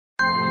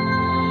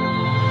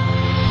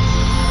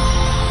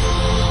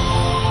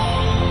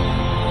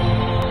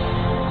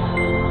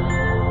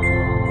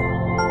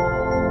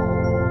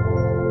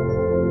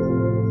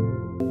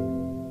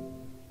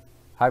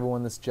Hi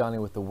everyone, this is Johnny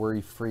with the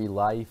Worry-Free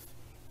Life.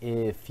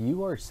 If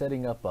you are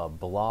setting up a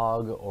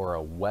blog or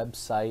a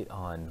website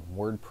on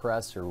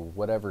WordPress or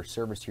whatever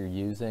service you're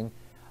using,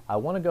 I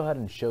want to go ahead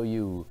and show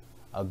you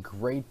a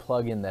great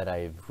plugin that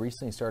I've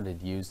recently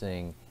started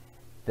using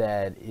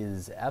that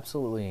is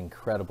absolutely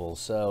incredible.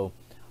 So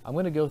I'm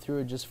going to go through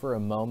it just for a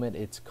moment.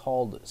 It's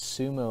called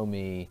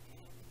SumoMe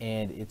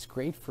and it's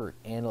great for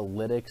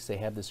analytics. They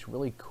have this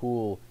really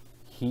cool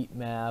heat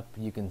map.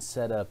 You can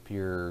set up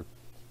your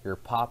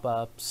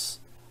pop-ups.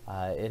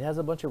 It has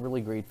a bunch of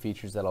really great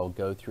features that I'll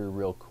go through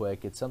real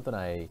quick. It's something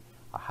I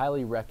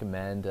highly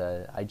recommend.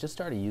 I just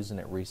started using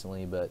it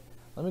recently, but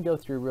let me go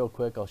through real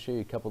quick. I'll show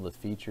you a couple of the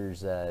features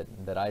that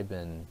I've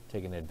been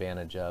taking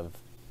advantage of.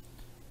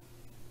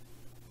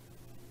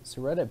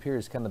 So right up here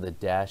is kind of the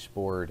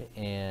dashboard,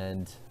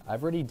 and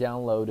I've already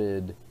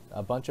downloaded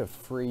a bunch of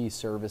free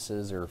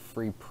services or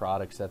free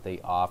products that they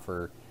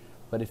offer.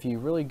 But if you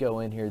really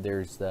go in here,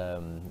 there's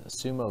the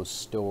Sumo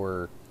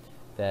store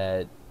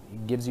that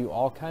gives you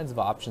all kinds of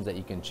options that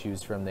you can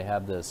choose from. They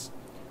have this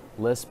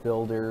list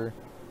builder,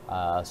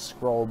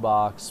 scroll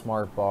box,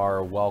 smart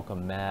bar,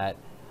 welcome mat.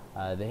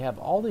 They have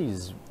all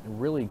these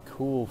really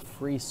cool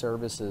free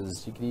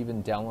services. You can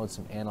even download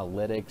some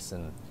analytics,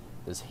 and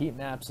this heat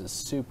maps is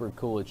super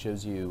cool. It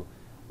shows you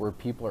where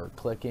people are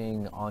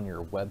clicking on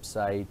your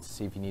website,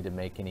 see if you need to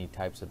make any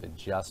types of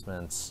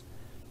adjustments.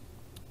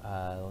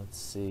 Let's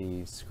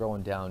see,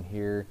 scrolling down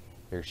here,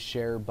 there's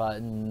share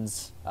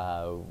buttons,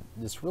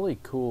 this really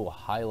cool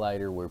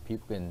highlighter where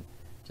people can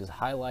just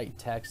highlight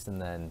text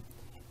and then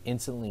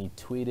instantly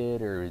tweet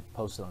it or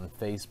post it on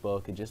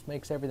Facebook. It just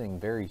makes everything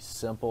very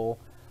simple.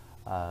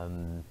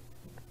 Down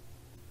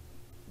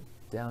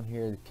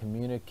here,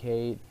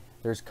 communicate,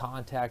 there's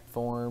contact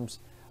forms.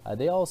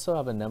 They also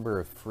have a number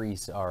of free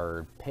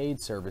or paid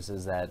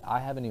services that I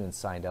haven't even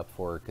signed up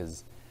for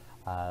because,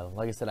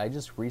 like I said, I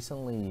just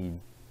recently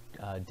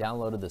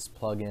downloaded this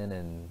plugin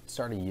and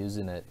started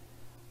using it.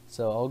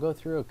 So I'll go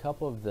through a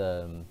couple of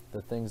the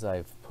things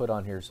I've put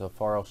on here so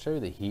far. I'll show you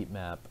the heat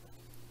map.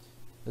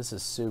 This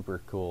is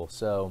super cool.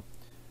 So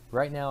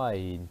right now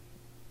I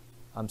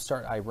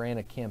ran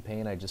a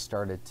campaign I just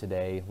started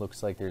today.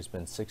 Looks like there's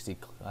been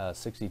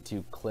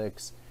 62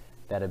 clicks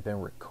that have been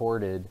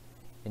recorded,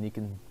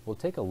 and we'll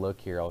take a look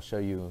here. I'll show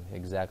you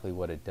exactly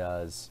what it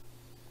does.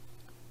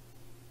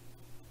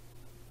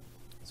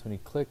 So when you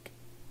click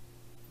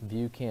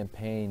view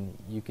campaign,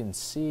 you can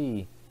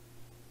see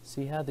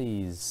how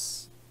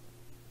these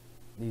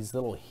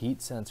little heat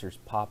sensors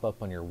pop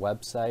up on your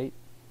website,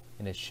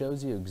 and it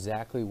shows you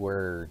exactly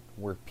where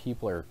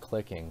people are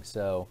clicking.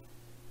 So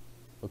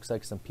looks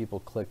like some people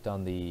clicked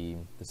on the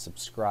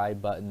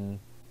subscribe button.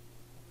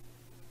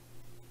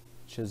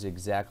 It shows you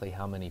exactly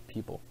how many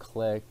people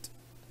clicked,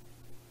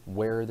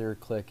 where they're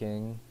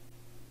clicking.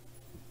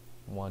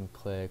 One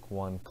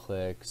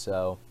click.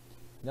 So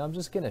I'm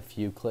just getting a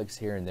few clicks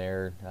here and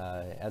there.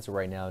 As of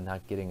right now,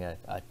 not getting a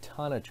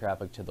ton of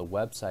traffic to the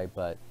website,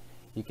 but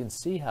you can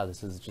see how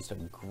this is just a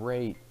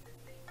great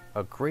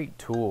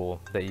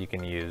tool that you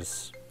can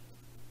use.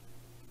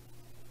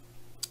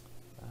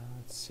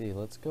 Let's see,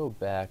 let's go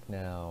back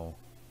now.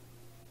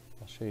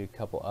 I'll show you a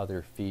couple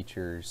other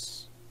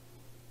features.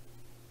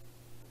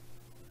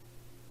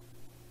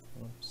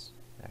 Oops,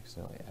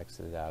 accidentally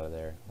exited out of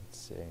there. Let's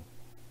see.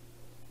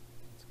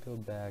 Let's go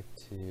back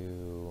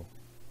to,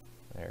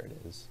 there it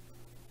is.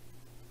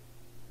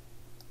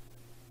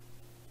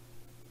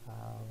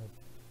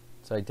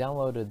 So I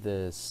downloaded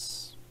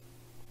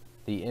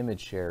the image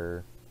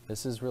sharer.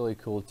 This is really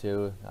cool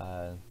too.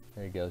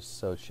 There you go.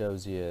 So it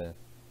shows you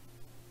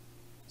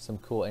some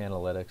cool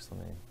analytics.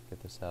 Let me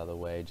get this out of the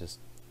way. Just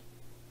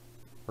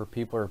where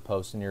people are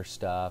posting your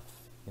stuff.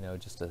 You know,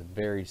 just a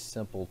very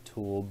simple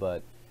tool,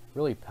 but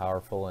really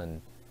powerful.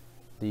 And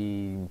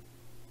let's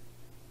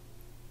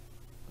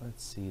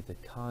see, the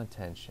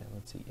content share.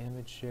 Let's see,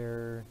 image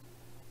share.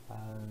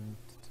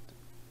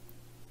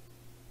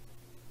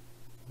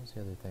 What's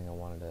the other thing I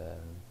wanted to?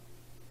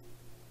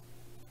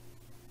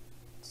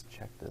 Let's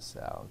check this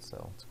out.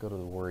 So let's go to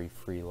the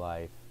Worry-Free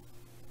Life.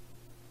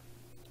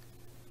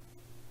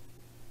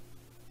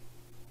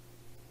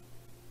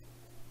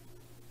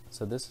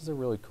 So this is a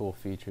really cool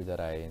feature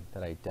that I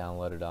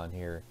downloaded on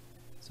here.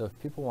 So if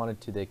people wanted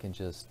to, they can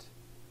just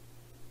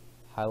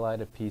highlight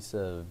a piece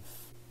of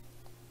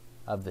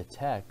the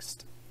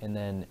text and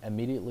then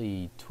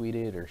immediately tweet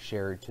it or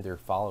share it to their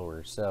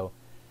followers. So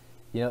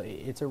you know,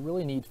 it's a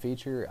really neat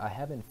feature. I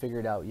haven't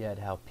figured out yet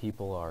how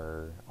people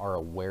are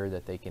aware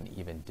that they can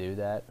even do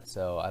that.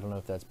 So I don't know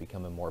if that's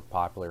becoming more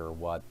popular or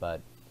what, but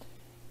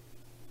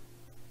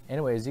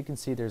anyway, as you can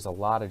see, there's a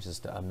lot of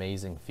just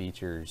amazing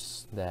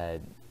features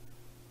that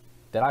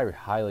I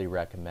highly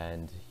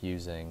recommend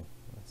using.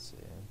 Let's see.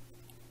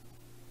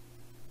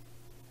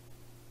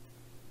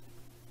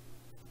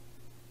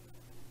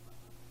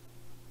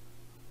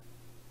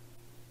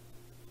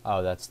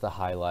 Oh, that's the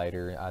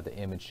highlighter, the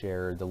image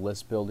share. The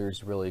list builder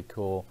is really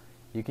cool.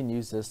 You can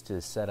use this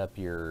to set up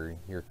your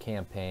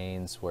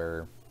campaigns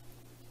where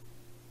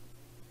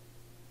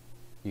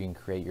you can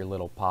create your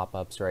little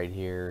pop-ups right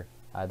here.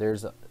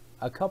 There's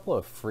a couple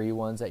of free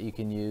ones that you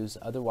can use.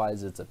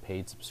 Otherwise, it's a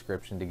paid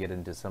subscription to get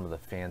into some of the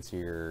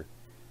fancier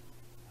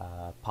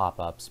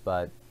pop-ups.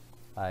 But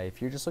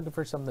if you're just looking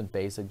for something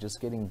basic,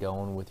 just getting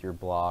going with your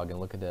blog and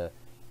looking to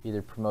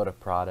either promote a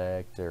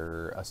product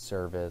or a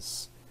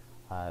service,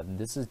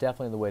 this is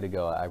definitely the way to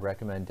go. I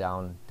recommend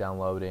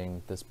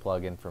downloading this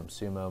plugin from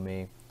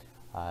SumoMe.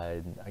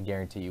 I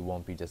guarantee you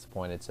won't be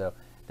disappointed. So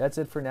that's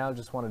it for now.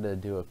 Just wanted to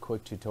do a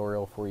quick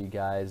tutorial for you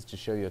guys to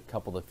show you a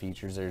couple of the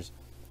features. There's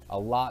a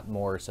lot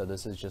more, so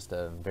this is just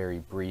a very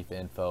brief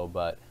info,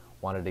 but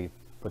wanted to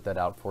put that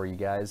out for you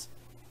guys.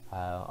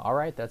 All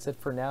right, that's it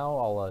for now.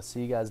 I'll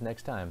see you guys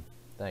next time.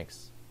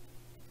 Thanks.